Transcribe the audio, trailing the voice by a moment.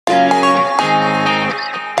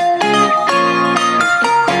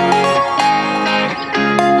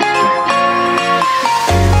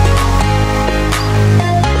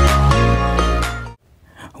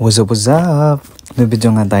What's up?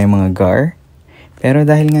 Nabidyo nga tayo mga gar. Pero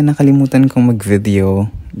dahil nga nakalimutan kong mag-video,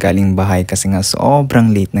 galing bahay kasi nga sobrang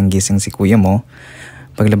late ng gising si kuya mo.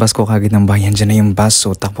 Paglabas ko kagad ng bayan, dyan na yung bus,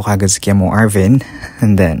 so takpo kagad si kuya mo Arvin.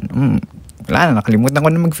 And then, wala na, nakalimutan ko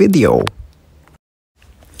na mag-video.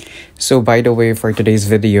 So by the way, for today's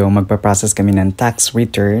video, magpaprocess kami ng tax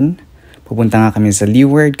return. Pupunta nga kami sa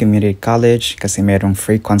Leeward Community College kasi merong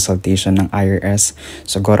free consultation ng IRS.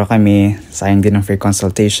 So goro kami, sayang din ng free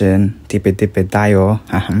consultation. Tipid-tipid tayo.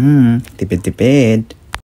 Tipid-tipid.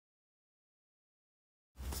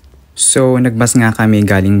 So nagbus nga kami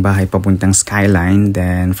galing bahay papuntang Skyline.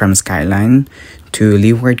 Then from Skyline to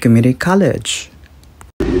Leeward Community College.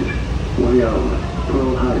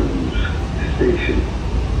 Station.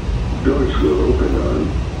 Doors will open on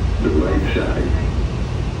the right side.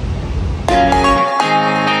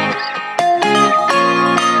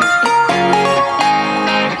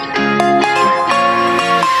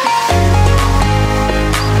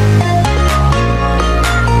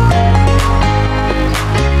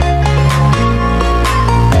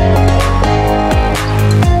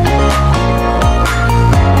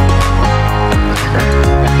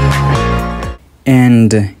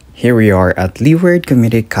 And here we are at Leeward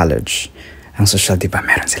Community College. Ang social, di ba,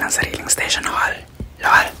 meron silang sariling station hall.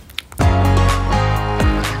 Lol.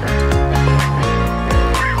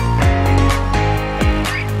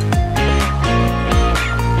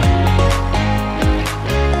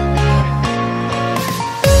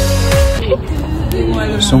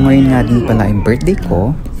 So ngayon nga din pala yung birthday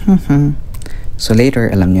ko. So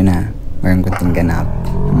later, alam nyo na, meron kunting ganap.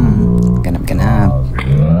 Ganap-ganap.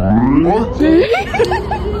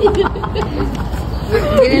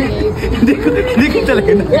 Hindi ko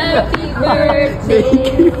talaga na. Happy birthday!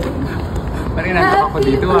 Thank you. Parang nasa ako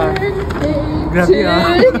dito Grabe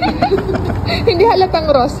Hindi halatang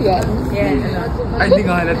Ross yan. Ay, hindi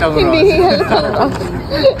nga halatang Ross. Hindi halatang Ross.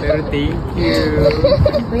 Pero thank you.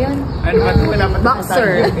 Ano ba ito? Wala pa Boxer.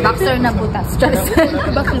 Boxer na butas.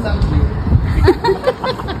 Boxer.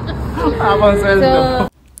 Habang sweldo.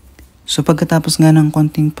 So pagkatapos nga ng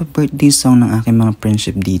konting pa-birthday song ng aking mga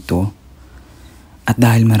friendship dito, at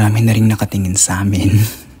dahil marami na rin nakatingin sa amin,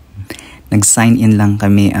 nag-sign in lang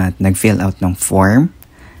kami at nag-fill out ng form.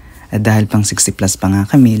 At dahil pang 60 plus pa nga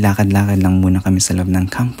kami, lakad-lakad lang muna kami sa loob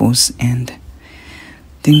ng campus and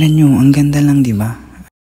tingnan nyo, ang ganda lang, di ba?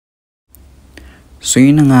 So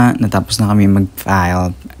yun na nga, natapos na kami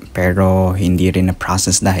mag-file pero hindi rin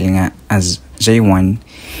na-process dahil nga as J1,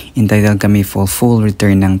 entitled kami for full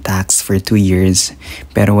return ng tax for 2 years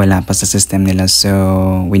pero wala pa sa system nila, so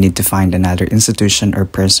we need to find another institution or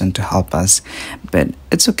person to help us, but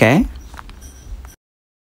it's okay.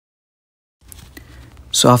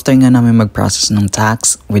 So after nga namin mag-process ng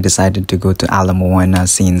tax, we decided to go to Ala Moana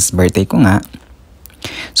since birthday ko nga.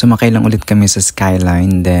 Sumakay lang ulit kami sa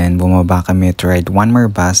Skyline, then bumaba kami to ride one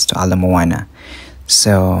more bus to Ala Moana.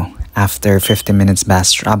 So after 50 minutes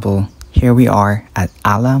bus travel, here we are at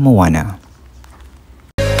Ala Moana.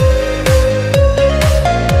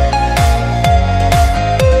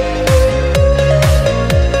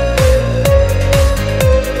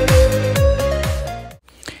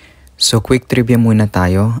 So quick trivia muna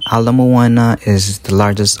tayo. Ala Moana is the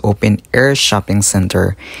largest open-air shopping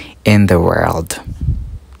center in the world.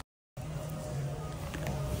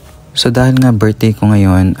 So dahil nga birthday ko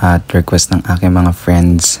ngayon at request ng aking mga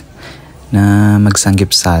friends na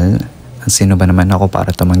magsanggipsal, at sino ba naman ako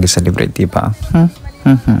para tumanggi sa libre, diba? Okay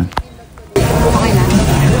na?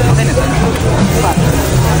 Okay na ba?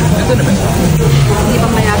 Ito naman. Hindi pa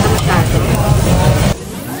mayabang masyado.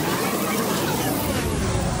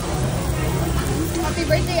 Happy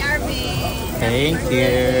birthday, Arvin! Thank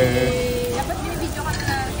you! Dapat binibidyo ka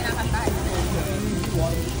na kinakantahan.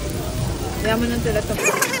 Kaya mo nang sila ito.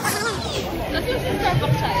 Tapos yung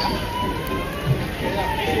Starbucks sa'yo?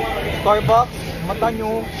 Starbucks, mata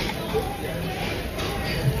nyo.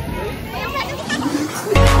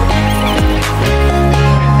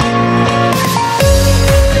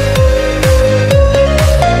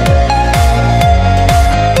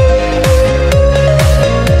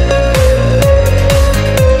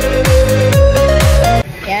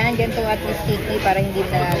 Yan, ganito at least sticky para hindi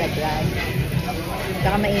nalalagyan.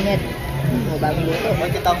 Saka mainit. O, bagong luto.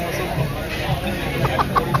 Bakit kita muso mo?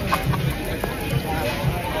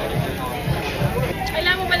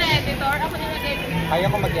 Kailangan mo ba na editor? Ako na nag-edit. Kaya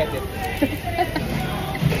ko mag-edit.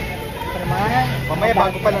 Pero mga... Mamaya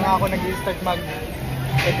bago pa lang ako nag-start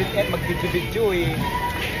mag-edit at mag-video eh.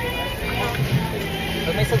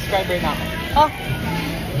 But may subscriber na ako.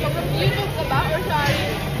 YouTube ka ba? Or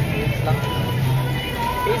sorry?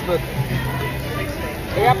 Facebook.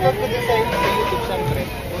 I-upload ko din sa YouTube syempre.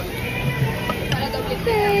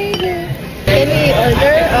 Can we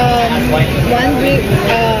order one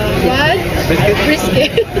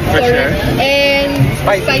brisket For sure. and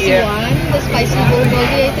spicy one, the spicy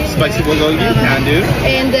bulgogi, I think. Spicy bulgogi, can do.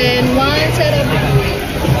 And then one set of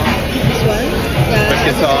this one, yeah.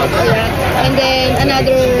 Brisket sauce. Yeah. And then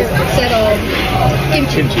another set of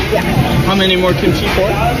kimchi. Kimchi. Yeah. How many more kimchi for?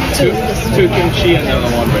 Two. Two kimchi and then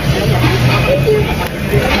one brisket.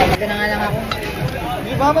 Ito na nga lang ako.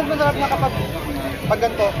 Di ba mas masarap na kapag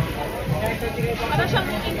ganito? Parang siyang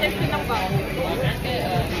intestine ng bao.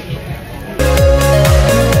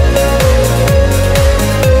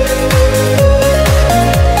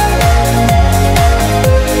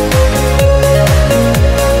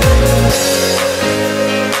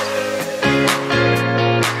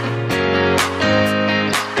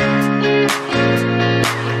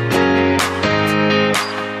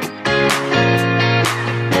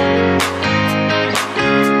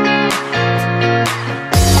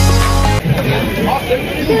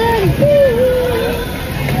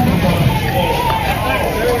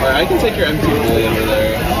 Alright, I can take your empty bowl over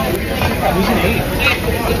there. Who's an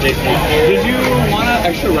 8? Jason. Did you want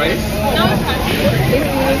extra rice? No, it's fine.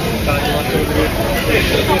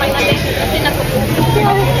 Okay na din. Kasi natutunan.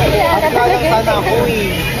 Sana ako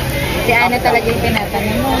eh. Si Ana talaga yung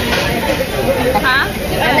tinatanong mo. Ha?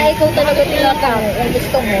 Ana, ikaw talaga tinatanong kung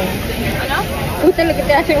gusto mo. Ano? Ikaw talaga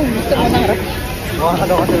tinatanong kung gusto mo ng rice. Mukha ka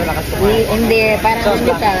daw kasi malakas Hindi, parang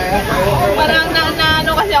hindi ka. Parang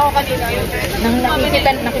ano kasi ako kanina. Nang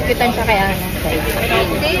nakikitan siya kay Ana.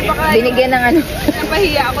 Hindi, baka Binigyan ng ano,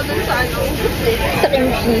 napahiya ako dun sa ano. sa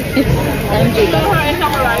kimchi. Kimchi ba?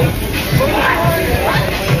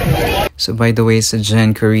 So by the way, sa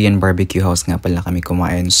Jen Korean Barbecue House nga pala kami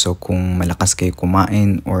kumain. So kung malakas kayo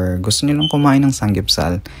kumain or gusto niyo lang kumain ng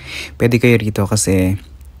samgyeopsal, pwede kayo rito kasi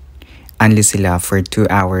only sila for 2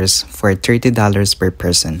 hours for $30 per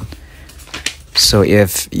person. So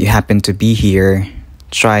if you happen to be here,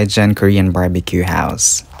 try Jen Korean Barbecue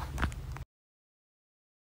House.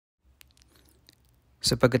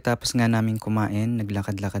 So pagkatapos nga namin kumain,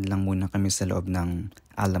 naglakad-lakad lang muna kami sa loob ng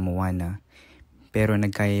Ala Moana. Pero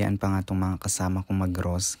nagkayayaan pa nga itong mga kasama kong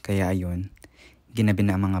mag-roast, kaya ayun, ginabi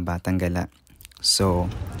na ang mga batang gala.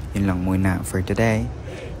 So, yun lang muna for today.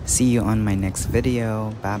 See you on my next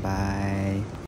video. Bye-bye!